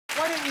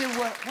Why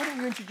don't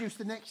you introduce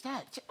the next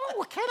act?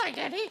 Oh, can I,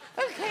 Daddy?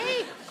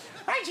 OK.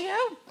 Rightio.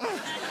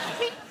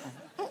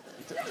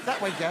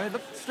 That way, Gary.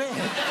 Look straight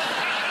ahead.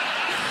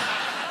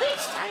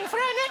 It's time for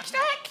our next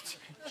act.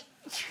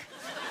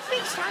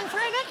 It's time for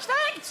our next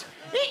act.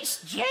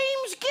 It's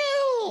James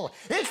Gill.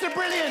 It's the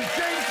brilliant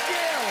James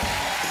Gill.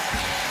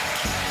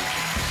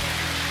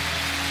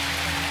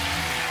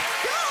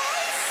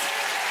 Guys!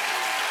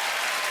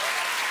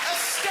 A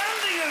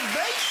standing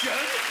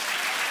ovation?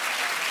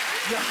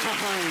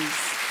 Guys,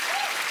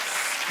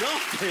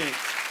 stop it.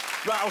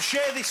 Right, I'll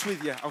share this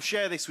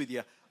with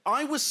you.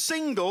 I was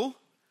single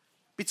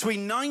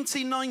between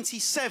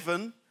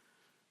 1997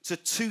 to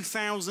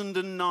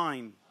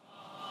 2009.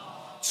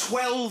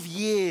 12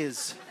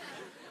 years.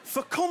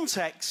 For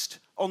context,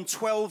 on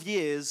 12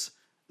 years,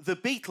 the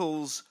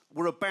Beatles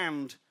were a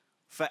band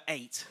for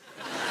 8.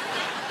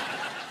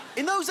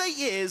 In those 8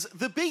 years,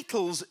 the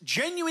Beatles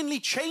genuinely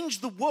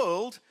changed the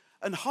world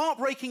and,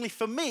 heartbreakingly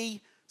for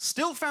me,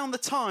 still found the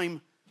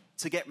time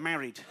to get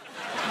married.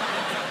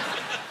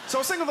 So I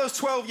was single those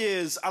 12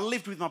 years. I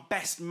lived with my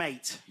best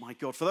mate. My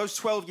God, for those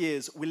 12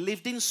 years, we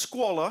lived in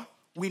squalor.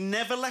 We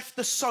never left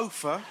the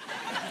sofa.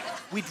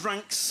 We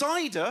drank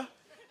cider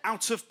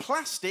out of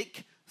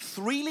plastic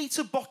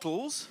 3-litre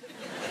bottles,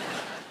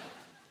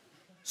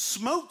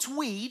 smoked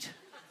weed,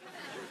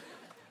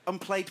 and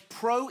played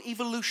Pro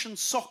Evolution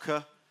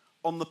Soccer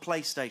on the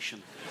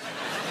PlayStation.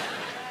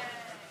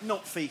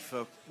 Not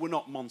FIFA. We're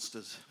not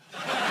monsters.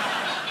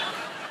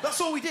 That's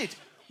all we did.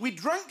 We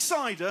drank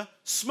cider,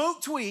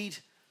 smoked weed,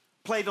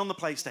 played on the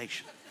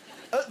PlayStation.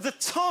 At the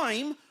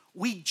time,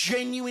 we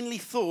genuinely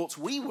thought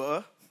we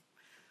were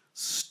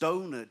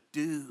stoner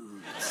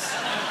dudes.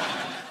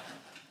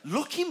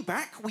 Looking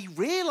back, we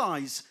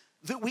realise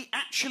that we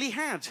actually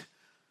had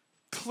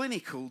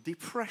clinical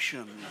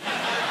depression.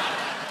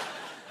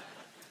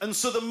 And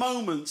so the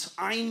moment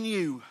I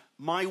knew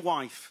my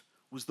wife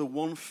was the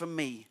one for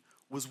me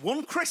was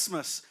one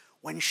Christmas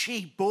when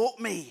she bought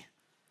me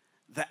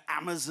the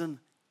Amazon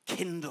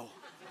Kindle.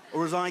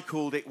 Or as I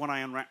called it when I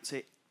unwrapped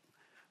it,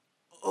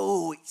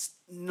 oh, it's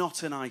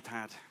not an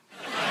iPad.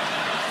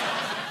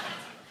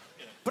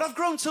 But I've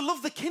grown to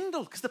love the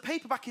Kindle because the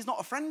paperback is not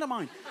a friend of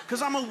mine.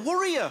 Because I'm a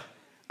worrier.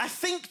 I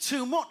think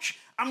too much.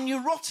 I'm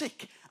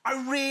neurotic.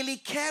 I really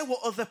care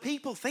what other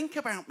people think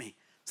about me.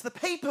 So the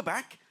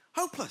paperback,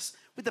 hopeless.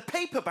 With the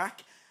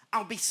paperback,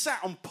 I'll be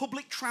sat on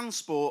public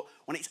transport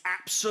when it's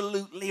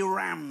absolutely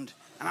rammed.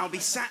 And I'll be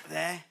sat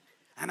there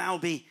and I'll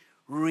be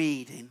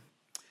reading.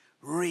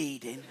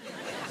 Great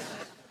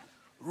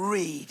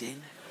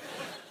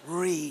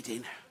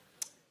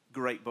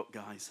book,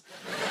 guys.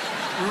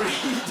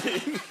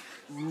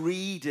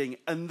 Reading.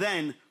 And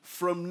then,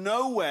 from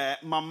nowhere,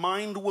 my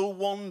mind will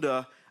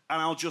wander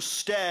and I'll just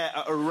stare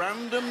at a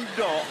random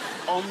dot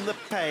on the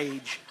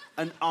page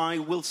and I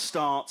will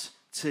start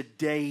to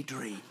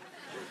daydream.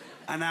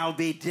 And I'll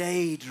be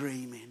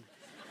daydreaming.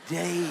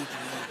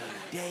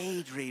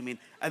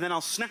 And then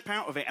I'll snap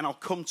out of it and I'll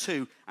come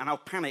to and I'll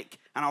panic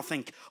and I'll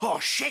think, oh,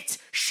 shit.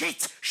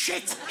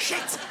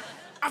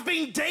 I've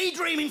been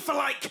daydreaming for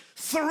like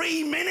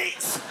 3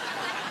 minutes.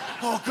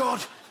 Oh,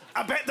 God,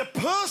 I bet the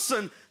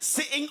person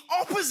sitting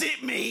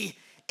opposite me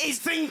is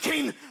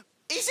thinking,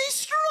 is he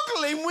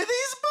struggling with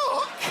his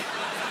book?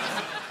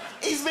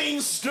 He's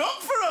been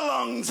stuck for a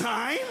long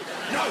time.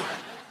 No.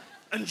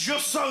 And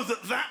just so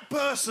that that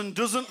person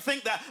doesn't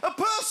think that, a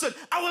person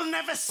I will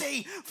never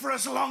see for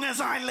as long as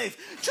I live,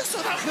 just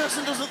so that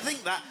person doesn't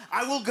think that,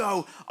 I will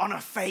go on a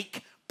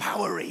fake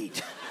power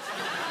read.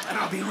 And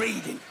I'll be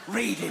reading.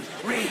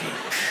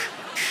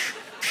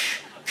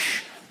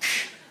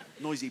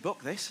 Noisy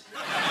book, this.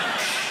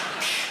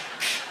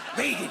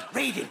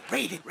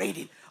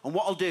 Reading. And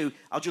what I'll do,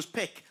 I'll just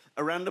pick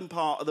a random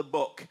part of the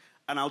book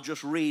and I'll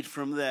just read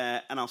from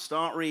there and I'll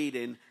start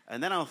reading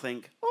and then I'll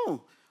think,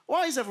 oh,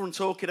 why is everyone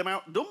talking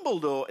about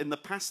Dumbledore in the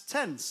past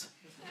tense?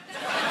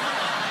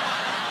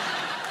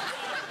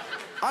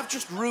 I've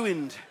just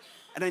ruined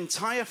an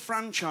entire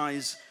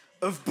franchise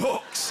of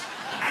books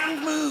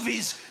and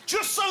movies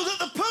just so that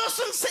the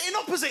person sitting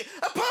opposite,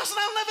 a person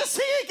I'll never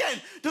see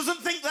again, doesn't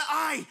think that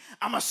I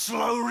am a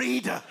slow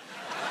reader.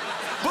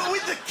 But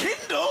with the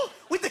Kindle,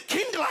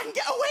 I can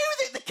get away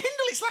with it. The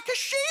Kindle is like a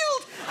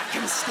shield. I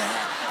can stare,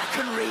 I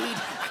can read,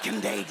 I can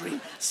daydream.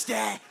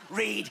 Stare,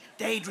 read,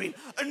 daydream.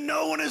 And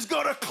no one has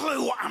got a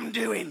clue what I'm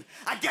doing.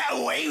 I get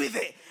away with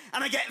it.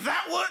 And I get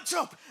that worked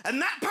up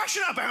and that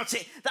passionate about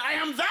it that I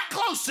am that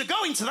close to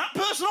going to that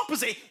person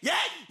opposite. Yeah.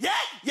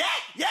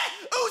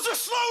 Who's a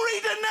slow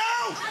reader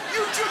now?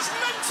 You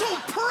judgmental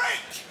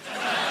prick!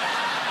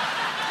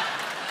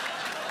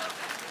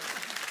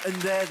 And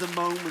they're the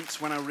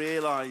moments when I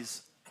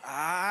realise,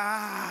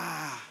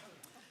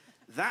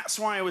 that's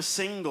why I was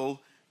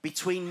single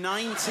between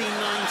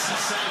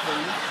 1997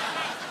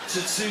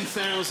 to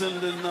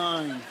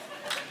 2009.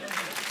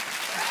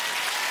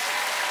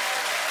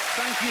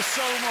 Thank you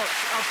so much.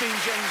 I've been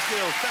James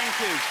Gill. Thank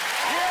you.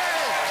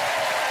 Yeah!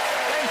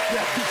 Thanks,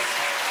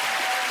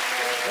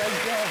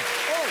 James.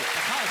 Oh,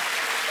 hi.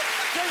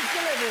 James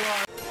Gill,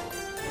 everyone.